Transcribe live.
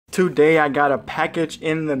Today I got a package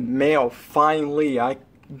in the mail, finally. I've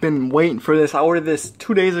been waiting for this. I ordered this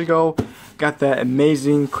 2 days ago. Got that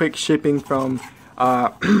amazing quick shipping from,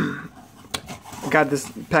 got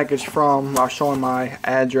this package from, I'll show my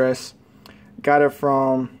address. Got it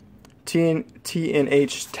from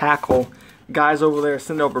T&H Tackle. Guys over there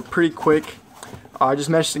sent it over pretty quick. I just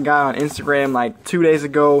messaged the guy on Instagram like 2 days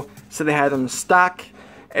ago. Said they had them in stock.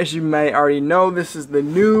 As you may already know, this is the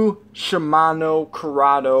new Shimano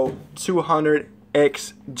Curado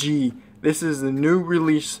 200XG. This is the new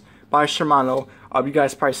release by Shimano. You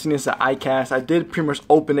guys probably seen this at iCast. I did pretty much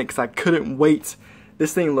open it because I couldn't wait.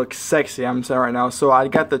 This thing looks sexy, I'm saying right now. So I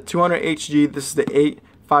got the 200XG. This is the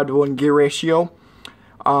 8:5:1 gear ratio.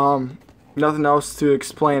 Nothing else to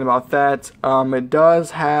explain about that. It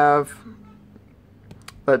does have,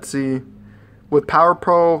 let's see, with Power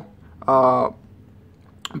Pro,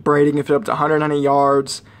 braiding if it's up to 190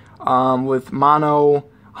 yards, with mono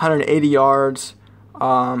 180 yards.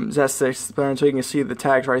 That's the explainer, so you can see the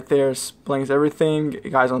tags right there. Explains everything. You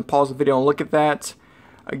guys want to pause the video and look at that.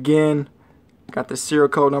 Again, got the serial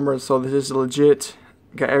code number, so this is legit.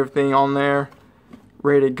 Got everything on there,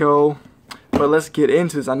 ready to go. But let's get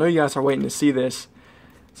into this. I know you guys are waiting to see this.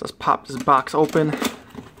 So let's pop this box open.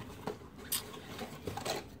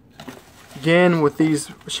 Again, with these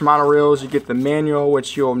Shimano reels, you get the manual,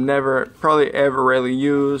 which you'll never, probably ever really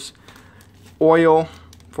use. Oil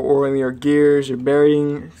for oiling your gears, your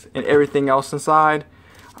bearings, and everything else inside.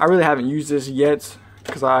 I really haven't used this yet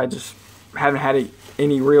because I just haven't had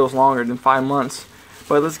any reels longer than 5 months.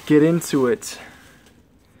 But let's get into it.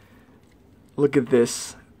 Look at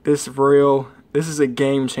this. This reel, this is a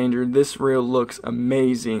game changer. This reel looks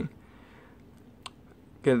amazing.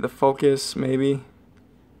 Get the focus, maybe.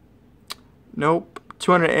 Nope.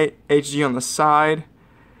 200HG on the side.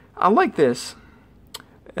 I like this.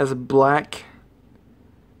 As black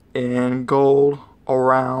and gold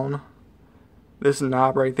around this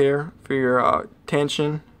knob right there for your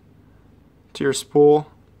tension to your spool.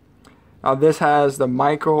 Now this has the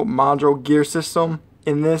micro module gear system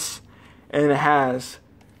in this, and it has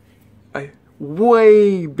a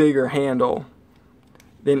way bigger handle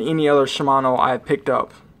than any other Shimano I picked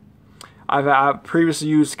up. I've previously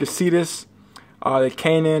used Casitas, the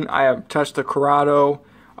Canon. I have touched the Curado.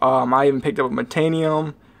 I even picked up a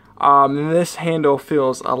Metanium. And this handle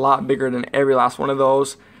feels a lot bigger than every last one of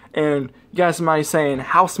those. And you guys might be saying,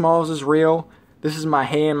 how small is this reel? This is my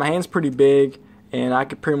hand. My hand's pretty big, and I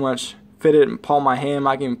could pretty much fit it and palm my hand.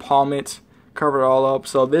 I can palm it, cover it all up.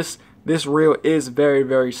 So this reel is very,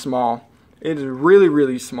 very small. It is really,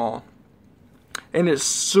 really small, and it's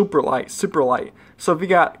super light, super light. So if you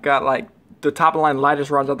got like the top of the line lightest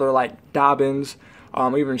rods out there, like Dobyns,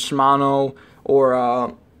 even Shimano,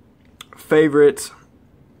 or favorites,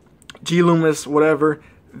 G-Loomis, whatever,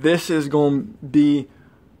 this is going to be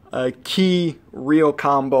a key reel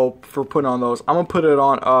combo for putting on those. I'm going to put it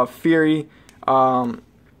on a Fury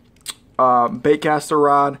baitcaster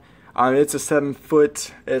rod. It's a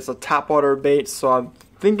 7-foot. It's a topwater bait, so I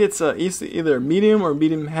think it's either medium or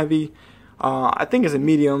medium heavy. I think it's a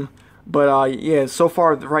medium, but yeah, so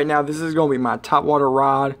far right now this is going to be my topwater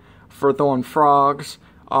rod for throwing frogs,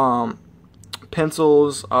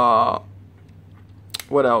 pencils,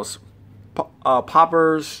 what else?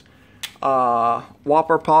 Poppers,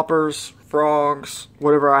 whopper poppers, frogs,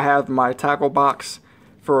 whatever I have in my tackle box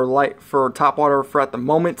for topwater for at the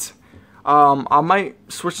moment. I might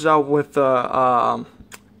switch it out with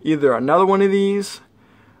either another one of these,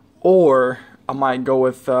 or I might go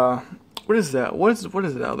with what is that? What is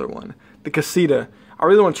the other one? The Casita. I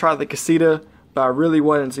really want to try the Casita, but I really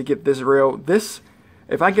wanted to get this reel.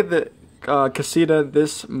 If I get the Casita,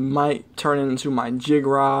 this might turn into my jig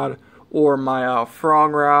rod, or my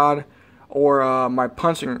frog rod, or my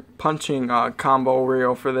punching combo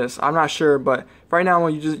reel for this. I'm not sure, but right now I'm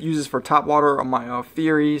going to just use this for topwater on my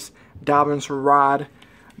Furies, Dobyns rod.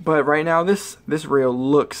 But right now this reel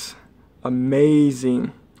looks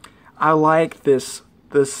amazing. I like this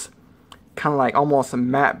kind of like almost a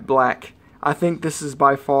matte black. I think this is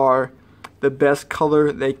by far the best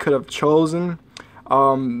color they could have chosen.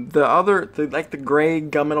 Like the gray,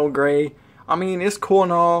 gunmetal gray, I mean, it's cool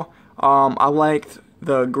and all. I liked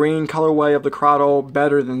the green colorway of the Curado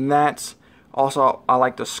better than that. Also, I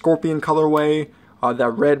like the scorpion colorway, that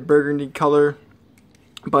red burgundy color.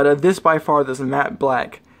 But this by far, this matte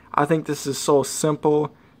black, I think this is so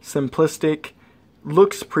simple, simplistic,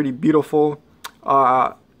 looks pretty beautiful.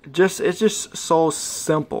 It's just so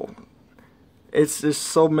simple. It's just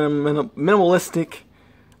so minimalistic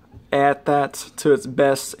at that to its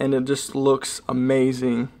best, and it just looks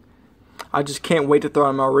amazing. I just can't wait to throw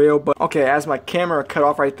on my reel. But okay, as my camera cut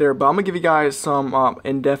off right there, but I'm gonna give you guys some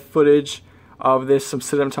in-depth footage of this, some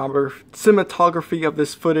cinematography of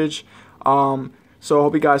this footage. So I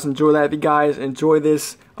hope you guys enjoy that. If you guys enjoy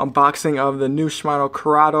this unboxing of the new Shimano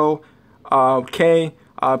Curado K,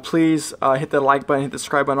 please hit the like button, hit the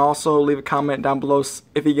subscribe button. Also, leave a comment down below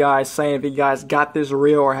if you guys got this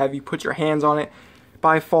reel or have you put your hands on it.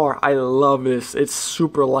 By far, I love this. It's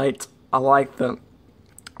super light. I like the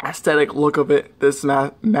aesthetic look of it. This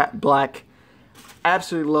matte black.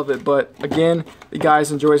 Absolutely love it. But again, if you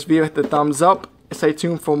guys enjoy this video, hit the thumbs up. Stay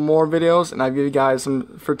tuned for more videos, and I'll give you guys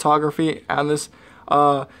some photography on this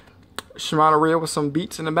Shimano reel with some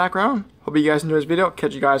beats in the background. Hope you guys enjoy this video.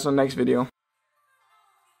 Catch you guys on the next video.